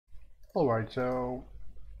Alright, so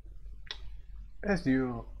as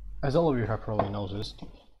all of you have probably noticed,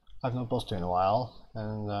 I've not posted in a while,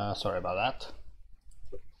 and sorry about that.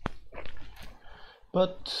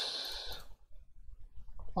 But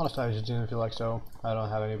honestly, I just didn't feel like so. I don't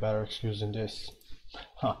have any better excuse than this.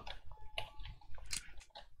 Huh.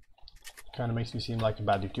 Kinda makes me seem like a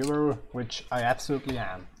bad YouTuber, which I absolutely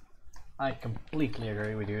am. I completely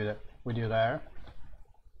agree with you there.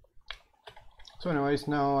 So anyways,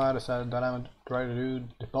 now I decided that I'm trying to do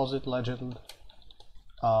Deposit Legend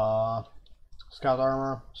Scout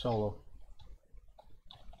Armor solo.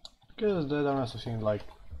 Because that honestly seemed like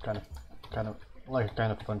kind of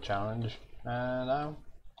fun challenge, and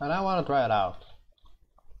I want to try it out.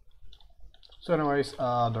 So anyways,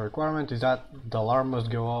 the requirement is that the alarm must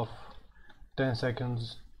go off 10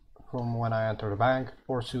 seconds from when I enter the bank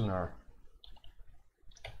or sooner.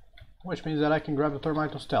 Which means that I can grab the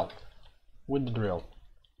termite on stealth with the drill.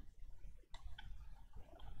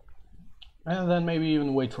 And then maybe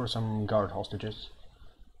even wait for some guard hostages.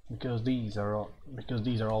 Because these are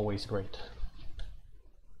always great.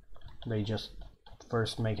 They just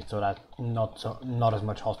first make it so that not as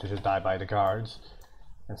much hostages die by the guards,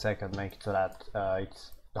 and second make it so that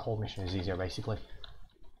the whole mission is easier basically.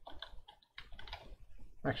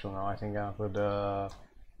 Actually no, I think I put oh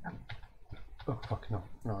fuck,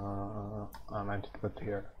 no, I meant to put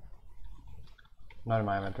here. Not in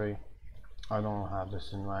my inventory. I don't have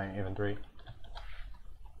this in my inventory.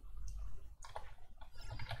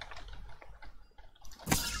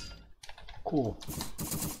 Cool.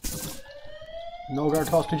 No guard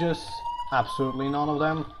hostages, absolutely none of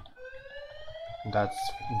them.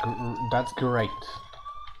 That's great.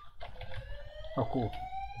 Oh cool.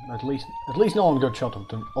 At least no one got shot of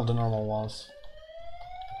the normal ones.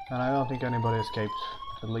 And I don't think anybody escaped,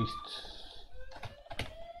 at least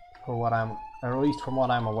from what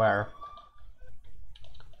I'm aware.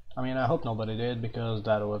 I mean, I hope nobody did, because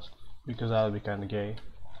that would be kinda gay.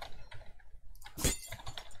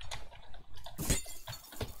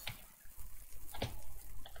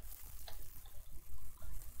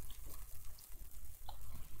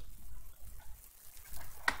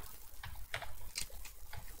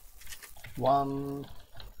 One,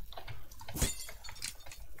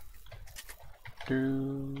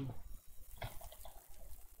 two,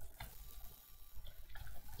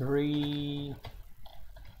 three,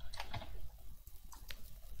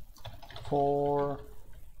 4,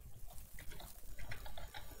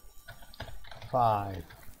 5.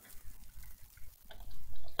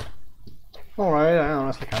 Alright, I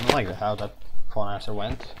honestly kind of like how that phone answer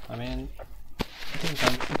went. I mean,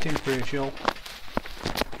 it seems pretty chill.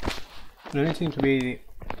 It didn't seem to be...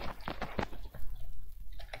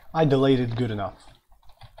 I delayed it good enough.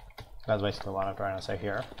 That's basically what I'm trying to say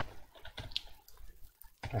here.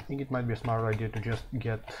 I think it might be a smart idea to just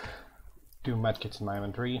get 2 medkits in my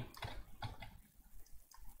inventory.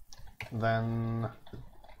 Then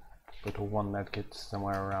put 1 medkit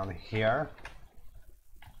somewhere around here.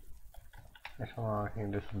 Actually, I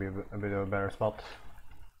think this would be a bit of a better spot.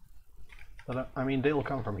 But I mean, they'll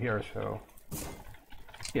come from here, so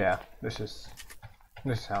yeah, this is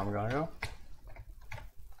how I'm gonna go.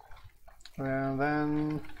 And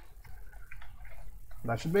then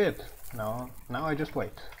that should be it. Now I just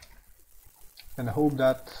wait and I hope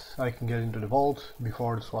that I can get into the vault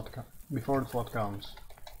before the SWAT comes.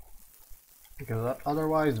 Because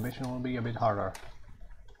otherwise the mission will be a bit harder.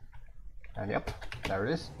 And yep, there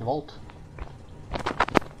it is, the vault.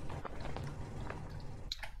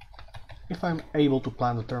 If I'm able to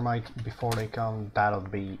plant the termite before they come, that'll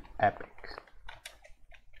be epic.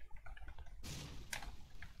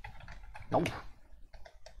 Nope.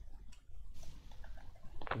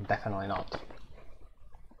 Definitely not.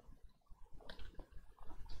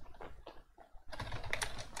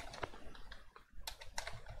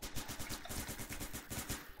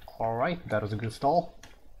 Alright, that was a good stall.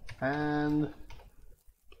 And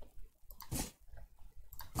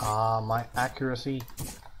my accuracy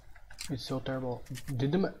is so terrible.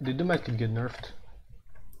 Did the medkit get nerfed?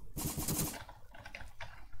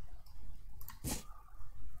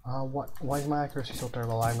 Why is my accuracy so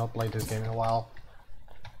terrible? I've not played this game in a while.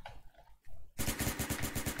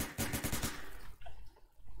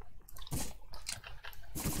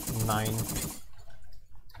 Nine.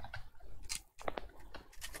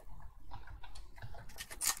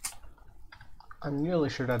 I'm nearly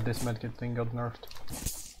sure that this medkit thing got nerfed.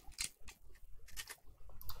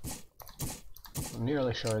 I'm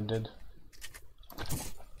nearly sure it did.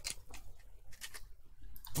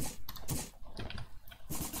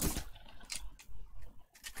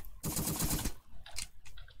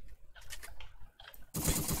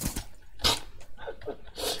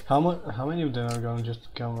 How many of them are going to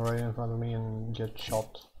just come right in front of me and get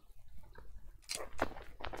shot?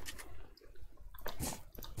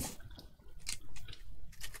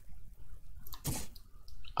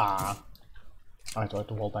 Ah, I tried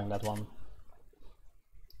to wallbang that one.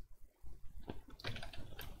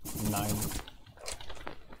 9.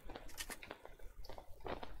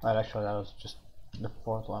 Right, actually that was just the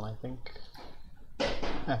 4th one, I think.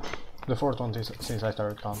 The 4th one since I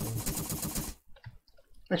started counting.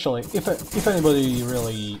 Actually, if anybody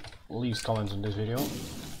really leaves comments in this video,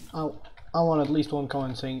 I want at least one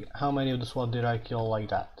comment saying how many of the SWAT did I kill like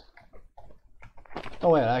that.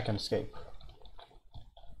 Oh wait, I can escape.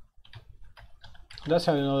 That's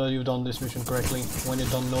how you know that you've done this mission correctly, when you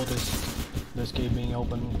don't notice the escape being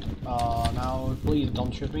open. Now please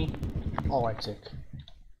don't shoot me. Alright, sick.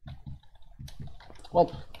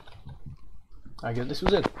 Well, I guess this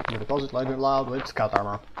was it. The deposit lighter loud with scout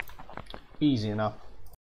armor. Easy enough.